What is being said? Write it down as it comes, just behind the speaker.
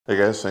Hey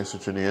guys, thanks for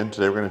tuning in.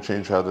 Today we're going to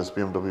change how this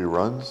BMW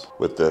runs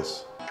with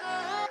this.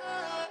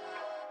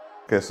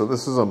 Okay, so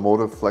this is a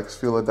Motiv Flex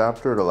Fuel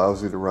adapter. It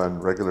allows you to run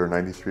regular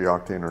 93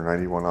 octane or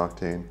 91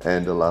 octane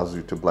and allows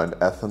you to blend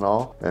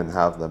ethanol and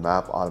have the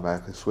map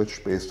automatically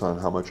switch based on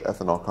how much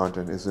ethanol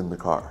content is in the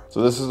car.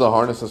 So this is the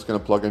harness that's going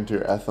to plug into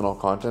your ethanol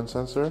content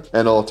sensor,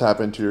 and it'll tap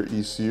into your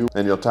ECU,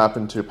 and you'll tap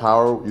into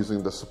power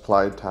using the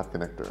supplied tap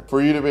connector.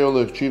 For you to be able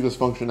to achieve this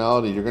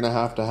functionality, you're going to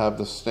have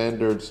the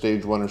standard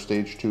stage 1 or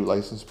stage 2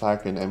 license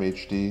pack in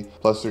MHD,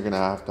 plus you're going to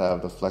have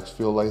the Flex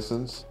Fuel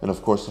license, and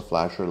of course the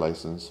flasher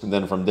license. And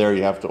then from there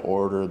you have to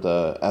order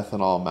the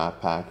ethanol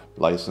map pack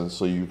license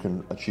so you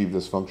can achieve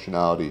this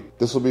functionality.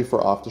 This will be for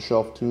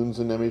off-the-shelf tunes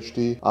in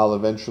MHD. I'll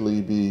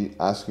eventually be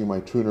asking my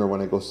tuner when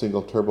I go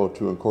single turbo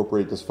to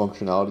incorporate this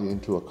functionality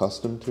into a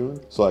custom tune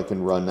so I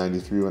can run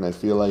 93 when I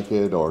feel like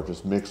it, or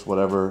just mix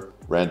whatever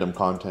random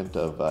content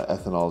of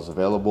ethanol is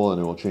available,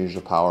 and it will change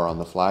the power on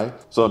the fly.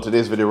 So in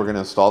today's video we're going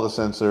to install the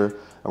sensor,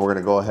 and we're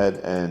going to go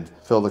ahead and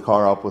fill the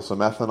car up with some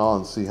ethanol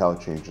and see how it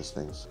changes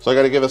things. So I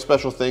got to give a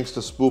special thanks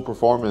to Spool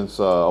Performance.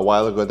 A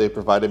while ago they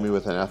provided me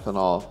with an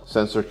ethanol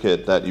sensor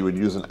kit that you would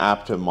use an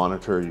app to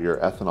monitor your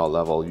ethanol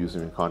level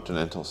using a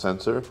Continental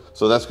Sensor.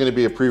 So that's going to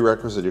be a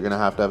prerequisite. You're going to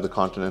have the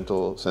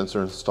Continental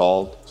Sensor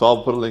installed. So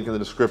I'll put a link in the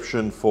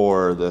description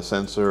for the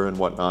sensor and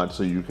whatnot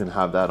so you can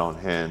have that on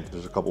hand.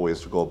 There's a couple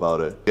ways to go about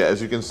it. Yeah,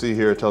 as you can see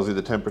here, it tells you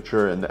the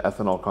temperature and the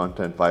ethanol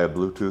content via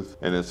Bluetooth,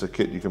 and it's a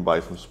kit you can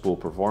buy from Spool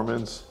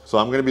Performance. So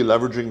I'm going to be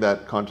leveraging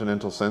that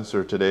Continental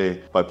Sensor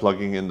today by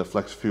plugging in the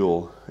Flex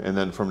Fuel, and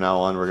then from now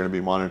on we're going to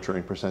be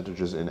monitoring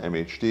percentages in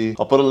MHD.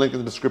 I'll put a link in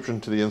the description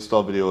to the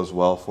install video as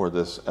well for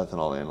this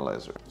ethanol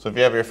analyzer. So if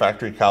you have your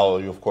factory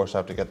cowl, you of course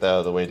have to get that out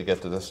of the way to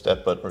get to this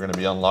step, but we're going to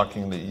be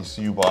unlocking the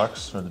ECU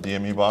box, or the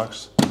DME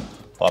box,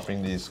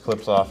 popping these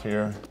clips off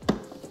here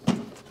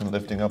and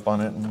lifting up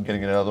on it and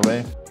getting it out of the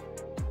way.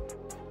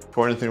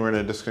 For anything, we're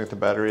going to disconnect the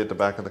battery at the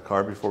back of the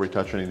car before we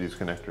touch any of these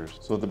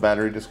connectors. So with the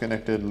battery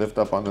disconnected, lift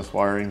up on this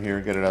wiring here,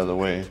 get it out of the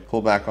way.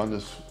 Pull back on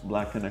this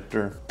black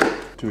connector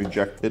to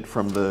eject it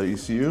from the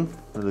ECU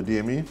or the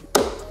DME.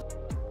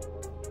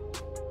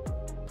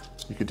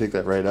 You can take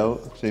that right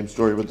out. Same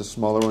story with the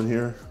smaller one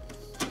here.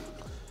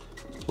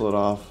 Pull it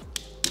off.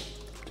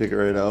 Take it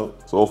right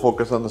out. So we'll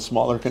focus on the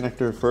smaller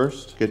connector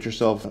first. Get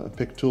yourself a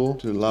pick tool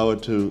to allow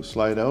it to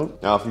slide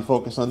out. Now if you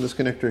focus on this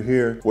connector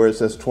here, where it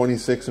says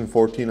 26 and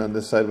 14 on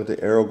this side with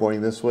the arrow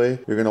going this way,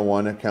 you're going to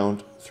want to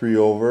count 3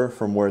 over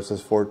from where it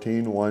says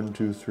 14, 1,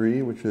 2,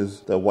 3, which is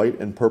the white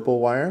and purple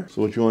wire.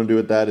 So what you want to do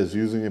with that is,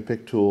 using a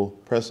pick tool,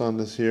 press on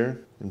this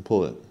here and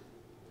pull it.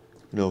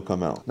 And it'll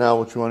come out. Now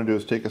what you want to do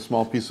is take a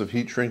small piece of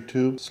heat shrink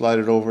tube, slide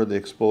it over the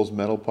exposed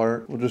metal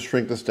part. We'll just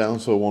shrink this down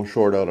so it won't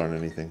short out on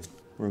anything.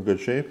 We're in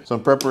good shape. So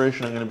in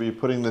preparation, I'm going to be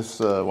putting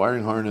this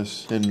wiring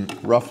harness and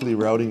roughly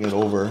routing it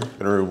over. I'm going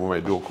to remove my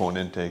dual cone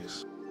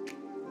intakes.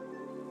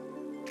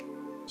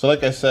 So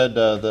like I said,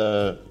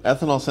 the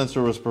ethanol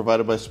sensor was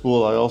provided by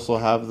Spool. I also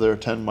have their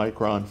 10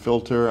 micron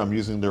filter. I'm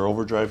using their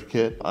overdrive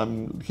kit.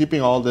 I'm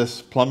keeping all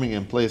this plumbing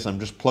in place. I'm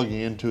just plugging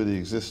into the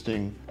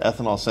existing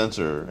ethanol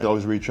sensor. I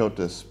always reach out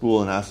to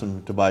Spool and ask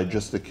them to buy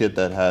just the kit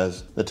that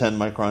has the 10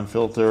 micron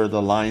filter,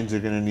 the lines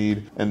you're going to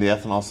need, and the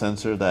ethanol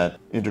sensor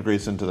that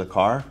integrates into the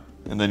car.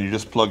 And then you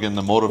just plug in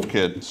the Motiv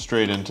kit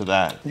straight into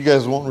that. You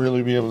guys won't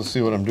really be able to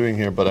see what I'm doing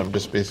here, but I'm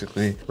just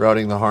basically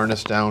routing the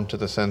harness down to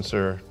the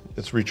sensor.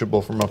 It's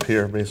reachable from up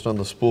here based on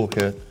the Spool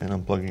kit, and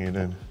I'm plugging it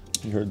in.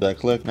 You heard that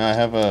click. Now I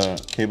have a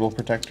cable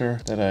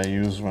protector that I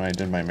used when I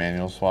did my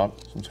manual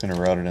swap, so I'm just going to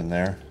route it in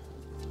there.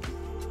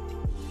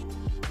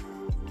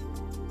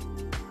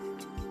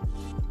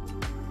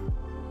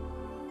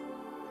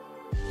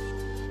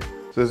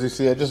 So as you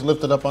see, I just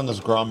lifted up on this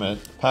grommet,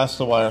 passed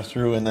the wire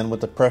through, and then with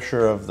the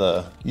pressure of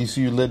the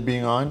ECU lid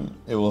being on,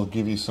 it will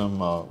give you some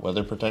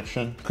weather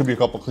protection. Could be a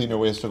couple cleaner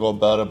ways to go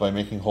about it by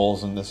making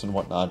holes in this and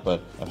whatnot,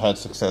 but I've had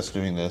success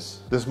doing this.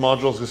 This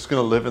module is just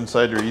going to live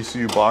inside your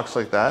ECU box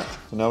like that.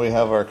 So now we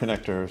have our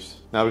connectors.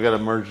 Now we got to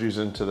merge these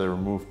into the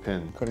remove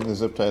pin. Cutting the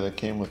zip tie that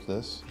came with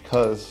this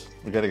because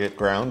we got to get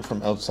ground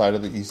from outside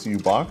of the ECU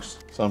box.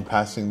 So I'm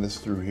passing this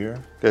through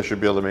here. You guys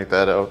should be able to make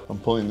that out. I'm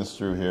pulling this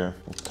through here.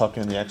 Let's tuck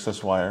in the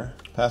excess wire.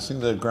 Passing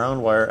the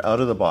ground wire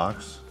out of the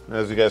box. And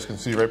as you guys can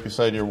see, right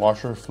beside your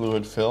washer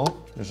fluid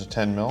fill, there's a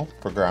 10 mil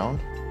for ground.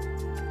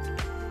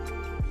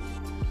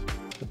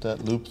 Put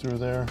that loop through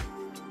there.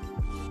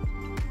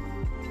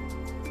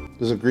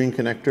 There's a green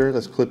connector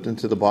that's clipped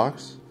into the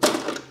box.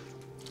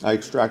 I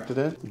extracted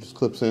it. It just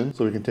clips in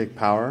so we can take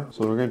power.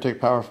 So we're going to take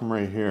power from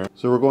right here.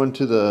 So we're going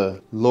to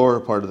the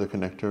lower part of the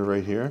connector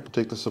right here.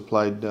 Take the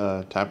supplied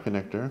tap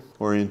connector,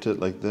 orient it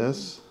like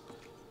this.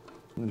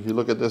 And if you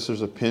look at this,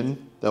 there's a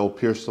pin that will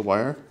pierce the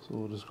wire. So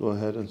we'll just go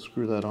ahead and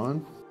screw that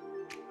on.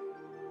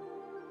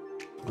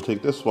 We'll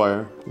take this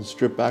wire and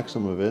strip back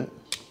some of it.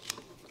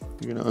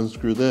 You're going to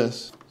unscrew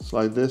this,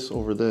 slide this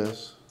over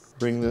this,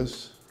 bring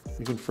this.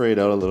 You can fray it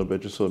out a little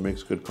bit just so it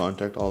makes good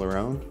contact all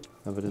around.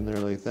 Have it in there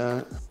like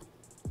that.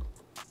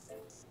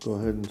 Go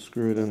ahead and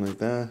screw it in like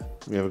that.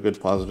 We have a good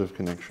positive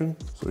connection.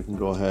 So we can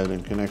go ahead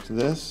and connect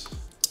this.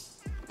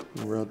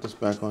 We'll route this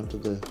back onto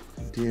the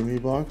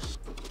DME box.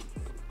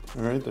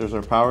 All right, there's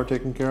our power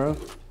taken care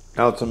of.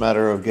 Now it's a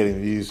matter of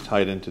getting these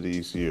tied into the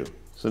ECU.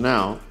 So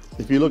now,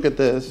 if you look at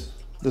this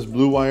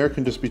blue wire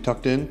can just be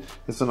tucked in.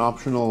 It's an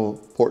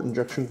optional port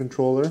injection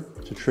controller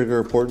to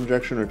trigger port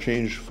injection or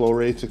change flow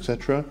rates,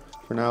 etc.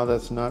 For now,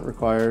 that's not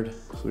required,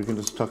 so we can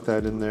just tuck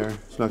that in there.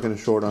 It's not going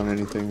to short on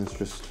anything, it's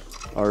just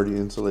already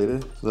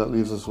insulated. So that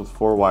leaves us with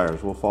 4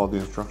 wires. We'll follow the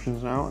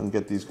instructions now and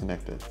get these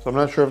connected. So I'm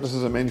not sure if this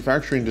is a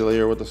manufacturing delay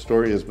or what the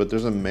story is, but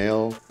there's a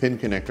male pin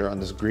connector on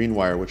this green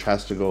wire which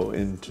has to go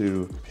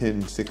into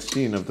pin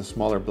 16 of the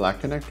smaller black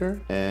connector,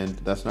 and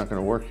that's not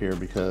going to work here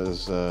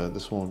because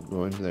this won't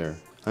go into there.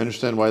 I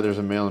understand why there's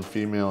a male and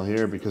female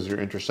here because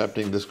you're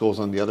intercepting. This goes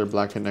on the other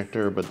black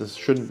connector, but this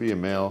shouldn't be a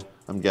male.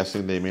 I'm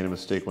guessing they made a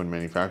mistake when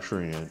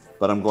manufacturing it.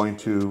 But I'm going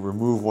to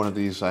remove one of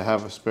these. I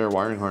have a spare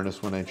wiring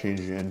harness when I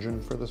change the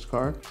engine for this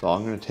car. So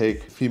I'm going to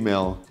take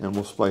female and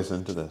we'll splice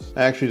into this.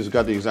 I actually just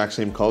got the exact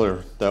same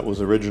color that was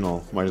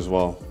original. Might as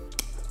well.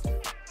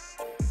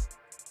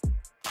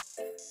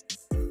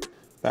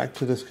 Back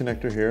to this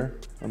connector here.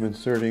 I'm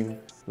inserting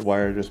the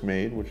wire I just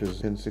made, which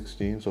is pin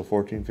 16, so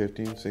 14,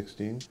 15,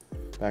 16.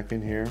 Back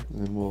in here,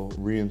 and then we'll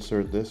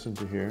reinsert this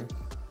into here.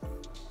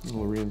 And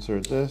we'll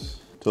reinsert this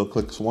until it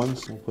clicks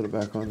once. We'll put it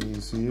back on the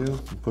ECU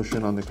and push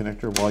in on the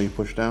connector while you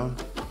push down.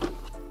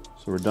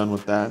 So we're done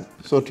with that.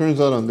 So it turns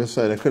out on this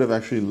side, I could have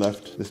actually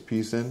left this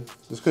piece in.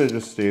 This could have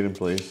just stayed in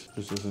place,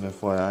 just as an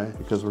FYI,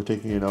 because we're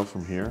taking it out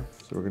from here.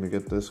 So we're gonna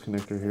get this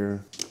connector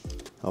here,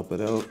 help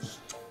it out.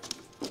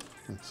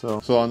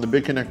 So on the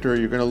big connector,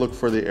 you're going to look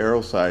for the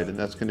arrow side, and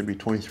that's going to be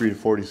 23 to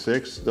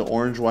 46. The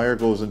orange wire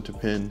goes into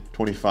pin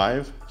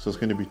 25, so it's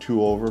going to be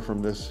 2 over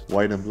from this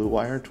white and blue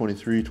wire,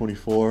 23,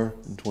 24,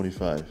 and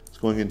 25. It's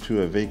going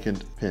into a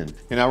vacant pin.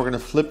 And now we're going to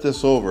flip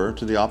this over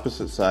to the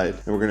opposite side,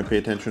 and we're going to pay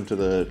attention to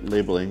the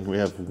labeling. We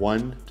have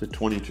 1 to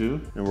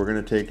 22, and we're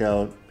going to take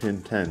out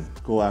pin 10.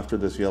 Go after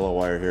this yellow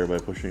wire here by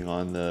pushing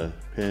on the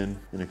pin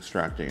and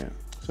extracting it.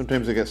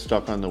 Sometimes it gets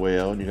stuck on the way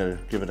out, and you got to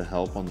give it a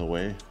help on the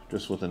way,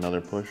 just with another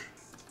push.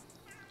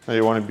 Now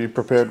you want to be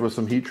prepared with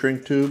some heat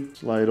shrink tube.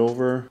 Slide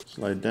over,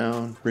 slide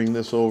down, bring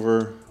this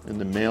over,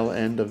 and the male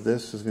end of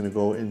this is going to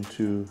go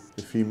into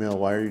the female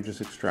wire you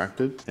just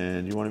extracted.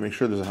 And you want to make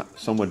sure there's a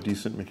somewhat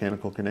decent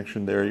mechanical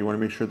connection there. You want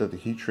to make sure that the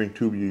heat shrink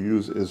tube you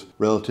use is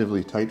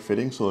relatively tight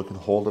fitting so it can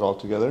hold it all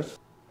together.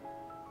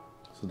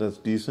 So that's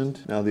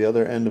decent. Now the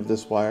other end of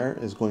this wire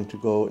is going to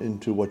go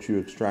into what you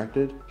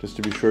extracted. Just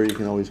to be sure, you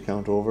can always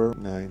count over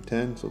 9,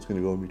 10. So it's going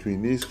to go in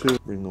between these two.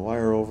 Bring the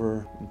wire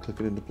over and click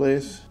it into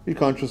place. Be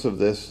conscious of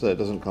this so that it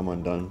doesn't come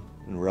undone,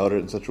 and route it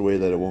in such a way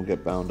that it won't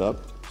get bound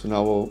up. So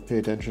now we'll pay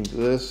attention to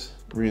this.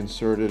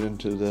 Reinsert it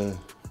into the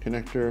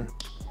connector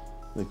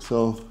like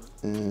so.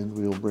 And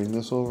we'll bring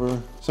this over.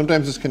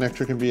 Sometimes this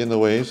connector can be in the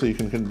way, so you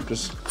can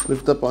just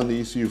lift up on the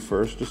ECU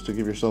first just to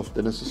give yourself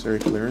the necessary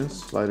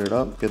clearance. Slide it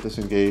up, get this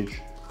engaged,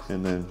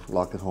 and then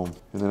lock it home.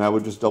 And then I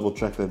would just double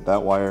check that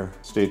that wire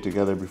stayed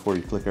together before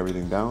you click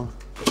everything down,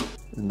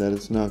 and that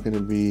it's not going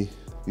to be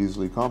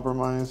easily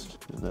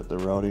compromised, and that the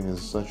routing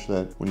is such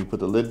that when you put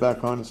the lid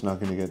back on, it's not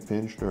going to get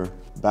pinched or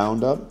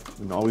bound up.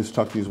 And always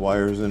tuck these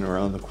wires in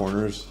around the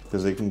corners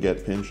because they can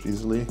get pinched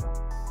easily.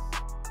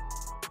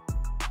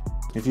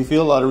 If you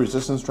feel a lot of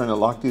resistance trying to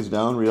lock these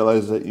down,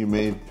 realize that you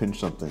may pinch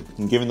something.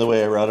 And given the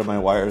way I routed my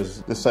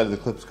wires, this side of the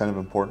clip is kind of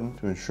important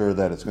to ensure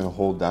that it's going to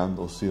hold down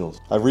those seals.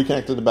 I've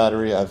reconnected the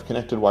battery. I've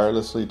connected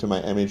wirelessly to my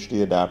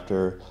MHD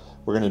adapter.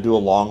 We're going to do a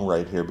long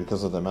write here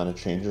because of the amount of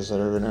changes that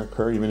are going to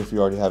occur. Even if you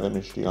already have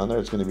MHD on there,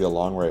 it's going to be a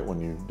long write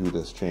when you do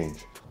this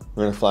change.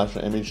 We're going to flash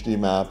an MHD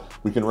map.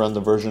 We can run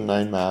the version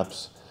 9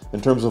 maps. In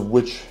terms of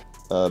which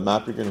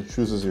map you're going to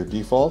choose as your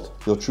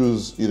default, you'll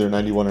choose either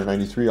 91 or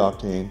 93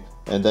 octane,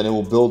 and then it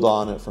will build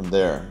on it from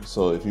there.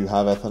 So if you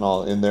have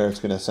ethanol in there,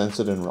 it's going to sense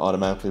it and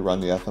automatically run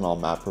the ethanol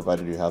map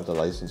provided you have the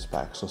license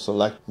pack. So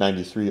select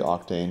 93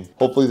 octane.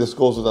 Hopefully this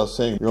goes without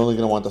saying. You're only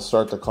going to want to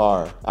start the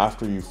car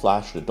after you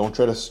flashed it. Don't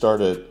try to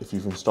start it if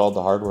you've installed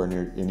the hardware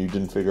and you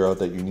didn't figure out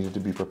that you needed to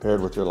be prepared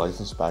with your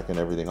license pack and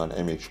everything on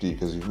MHD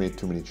because you've made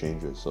too many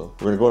changes. So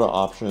we're going to go to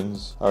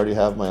options. I already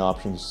have my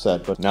options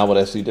set, but now what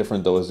I see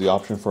different though is the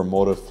option for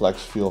Motiv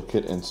Flex Fuel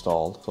kit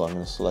installed. So I'm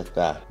going to select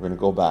that. We're going to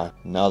go back.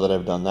 Now that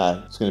I've done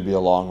that, it's going to be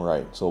a long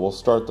write. So we'll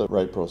start the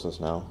write process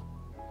now.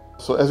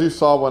 So as you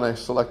saw when I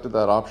selected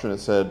that option, it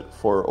said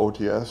for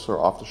OTS or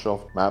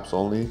off-the-shelf maps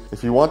only.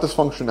 If you want this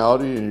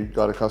functionality and you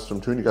got a custom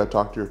tune, you got to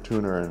talk to your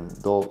tuner and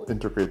they'll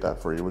integrate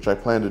that for you, which I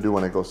plan to do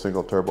when I go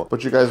single turbo.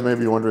 But you guys may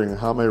be wondering,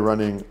 how am I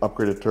running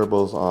upgraded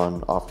turbos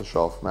on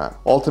off-the-shelf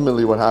map?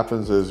 Ultimately what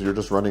happens is you're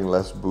just running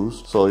less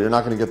boost, so you're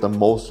not going to get the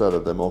most out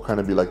of them. It'll kind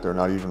of be like they're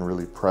not even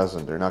really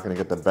present. You're not going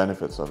to get the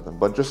benefits of them.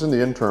 But just in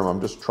the interim,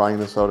 I'm just trying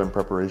this out in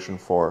preparation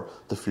for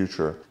the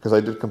future, because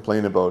I did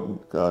complain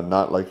about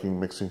not liking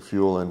mixing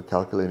fuel and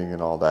calculating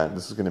and all that.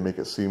 This is going to make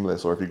it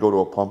seamless. Or if you go to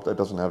a pump that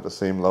doesn't have the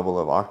same level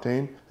of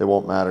octane, it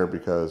won't matter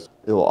because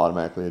it will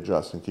automatically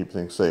adjust and keep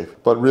things safe.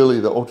 But really,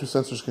 the O2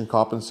 sensors can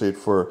compensate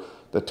for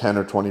the 10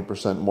 or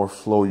 20% more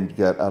flow you'd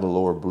get at a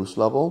lower boost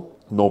level.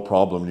 no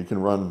problem. You can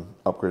run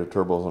upgraded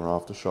turbos on an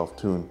off-the-shelf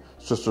tune.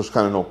 It's just there's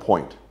kind of no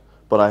point.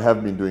 But I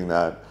have been doing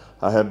that.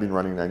 I have been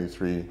running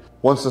 93.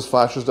 Once this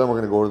flash is done, we're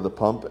going to go to the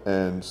pump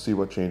and see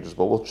what changes.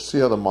 But we'll see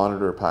how the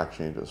monitor pack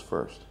changes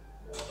first.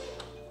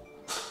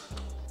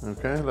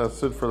 Okay,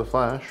 that's it for the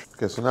flash.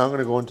 Okay, so now I'm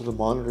going to go into the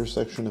monitor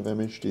section of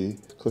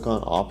MHD, click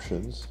on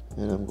options,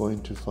 and I'm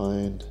going to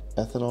find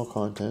ethanol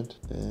content,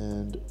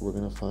 and we're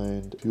going to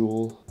find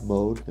fuel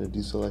mode. I'm going to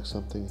deselect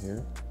something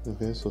here.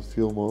 Okay, so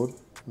fuel mode.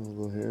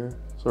 We'll go here.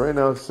 So right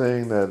now it's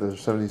saying that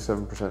there's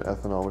 77%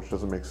 ethanol, which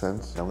doesn't make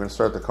sense. I'm going to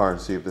start the car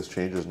and see if this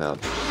changes now.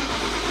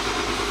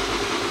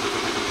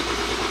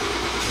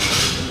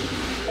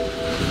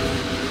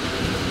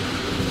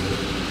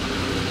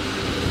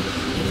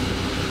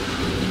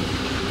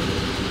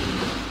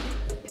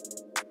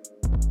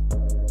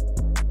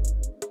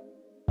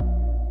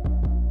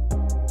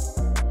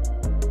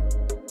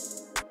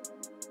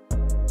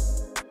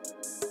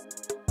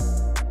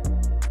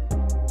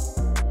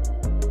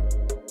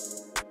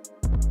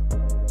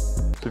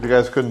 So if you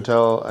guys couldn't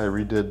tell, I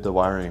redid the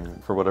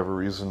wiring. For whatever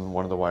reason,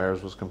 one of the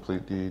wires was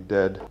completely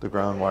dead. The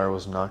ground wire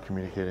was not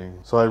communicating.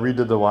 So I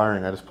redid the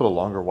wiring. I just put a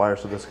longer wire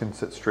so this can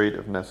sit straight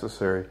if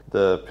necessary.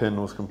 The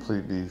pin was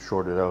completely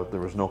shorted out.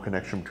 There was no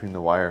connection between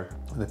the wire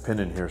and the pin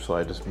in here, so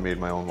I just made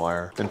my own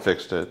wire and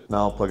fixed it. Now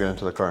I'll plug it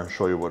into the car and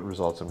show you what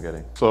results I'm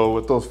getting. So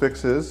with those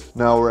fixes,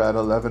 now we're at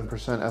 11%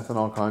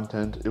 ethanol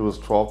content. It was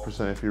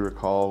 12% if you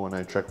recall when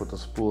I checked with the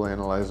spool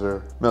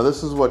analyzer. Now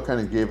this is what kind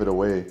of gave it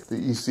away. The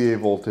ECA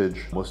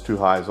voltage was too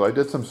high. So I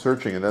did some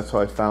searching, and that's how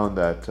I found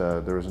that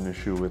there was an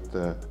issue with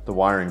the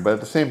wiring. But at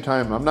the same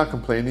time, I'm not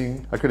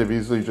complaining. I could have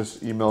easily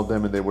just emailed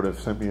them and they would have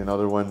sent me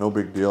another one. No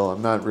big deal.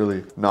 I'm not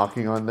really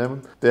knocking on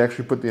them. They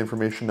actually put the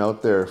information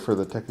out there for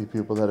the techie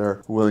people that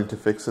are willing to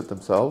fix it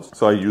themselves.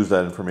 So I used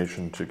that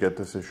information to get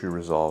this issue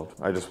resolved.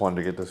 I just wanted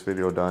to get this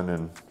video done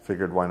and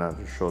figured why not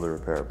just show the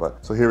repair.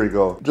 But so here we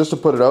go. Just to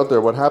put it out there,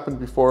 what happened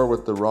before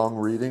with the wrong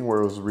reading,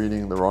 where it was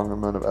reading the wrong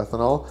amount of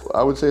ethanol,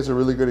 I would say it's a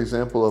really good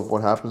example of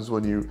what happens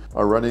when you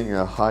are running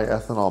a high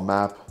ethanol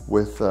map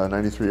with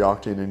 93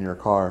 octane in your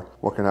car.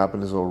 What can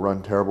happen is it'll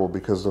run terrible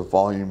because the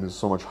volume is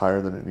so much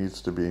higher than it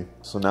needs to be.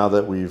 So now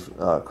that we've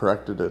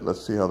corrected it,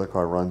 let's see how the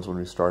car runs when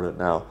we start it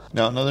now.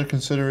 Now another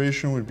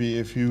consideration would be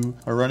if you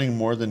are running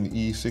more than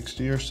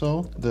E60 or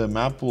so, the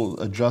map will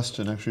adjust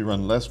and actually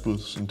run less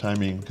boosts and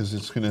timing because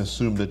it's going to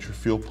assume that your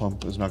fuel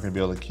pump is not going to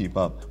be able to keep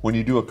up. When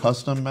you do a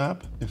custom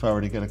map, if I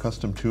were to get a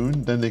custom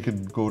tune, then they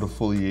could go to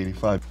full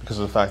E85 because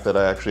of the fact that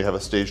I actually have a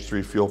stage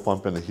 3 fuel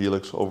pump in the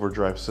Helix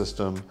overdrive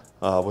system.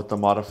 With the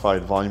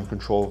modified volume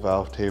control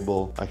valve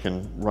table, I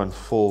can run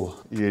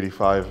full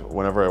E85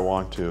 whenever I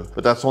want to,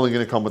 but that's only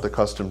going to come with a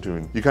custom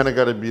tune. You kind of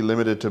got to be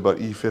limited to about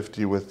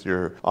E50 with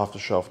your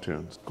off-the-shelf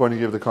tunes. Going to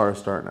give the car a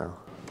start now.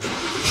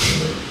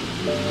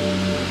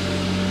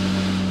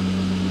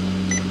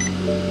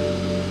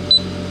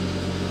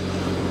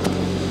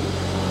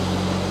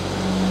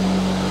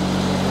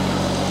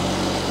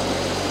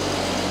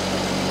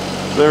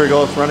 There we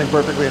go, it's running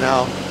perfectly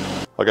now.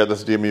 I got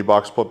this DME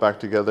box put back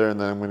together, and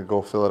then I'm going to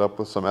go fill it up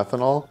with some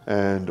ethanol,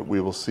 and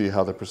we will see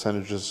how the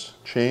percentages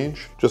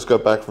change. Just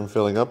got back from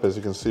filling up. As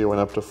you can see, it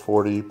went up to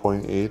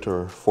 40.8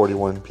 or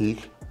 41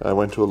 peak. I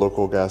went to a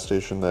local gas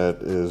station that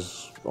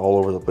is all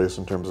over the place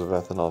in terms of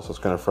ethanol, so it's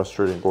kind of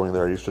frustrating going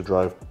there. I used to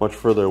drive much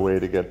further away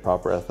to get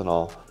proper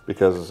ethanol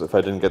because if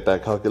I didn't get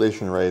that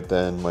calculation right,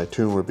 then my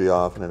tune would be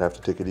off and I'd have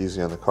to take it easy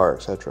on the car,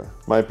 etc. In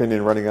my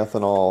opinion, running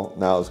ethanol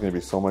now is going to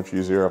be so much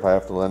easier. If I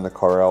have to lend the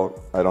car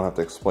out, I don't have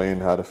to explain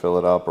how to fill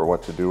it up or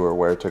what to do or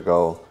where to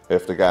go.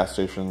 If the gas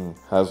station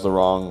has the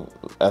wrong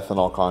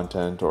ethanol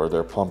content or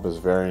their pump is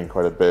varying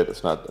quite a bit,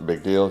 it's not a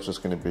big deal. It's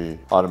just going to be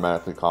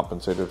automatically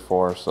compensated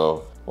for.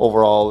 So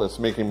overall, it's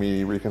making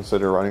me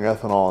reconsider running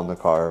ethanol in the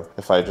car.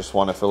 If I just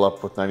want to fill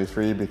up with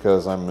 93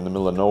 because I'm in the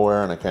middle of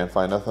nowhere and I can't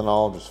find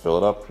ethanol, just fill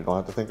it up. You don't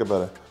have to think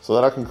about it. So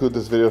that'll conclude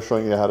this video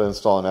showing you how to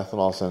install an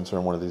ethanol sensor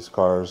in one of these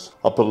cars.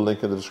 I'll put a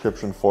link in the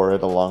description for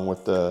it along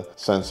with the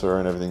sensor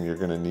and everything you're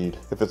going to need.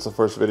 If it's the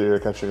first video you're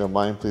catching of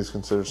mine, please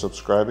consider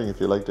subscribing. If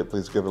you liked it,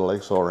 please give it a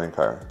like so I'll rank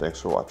higher.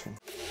 Thanks for watching.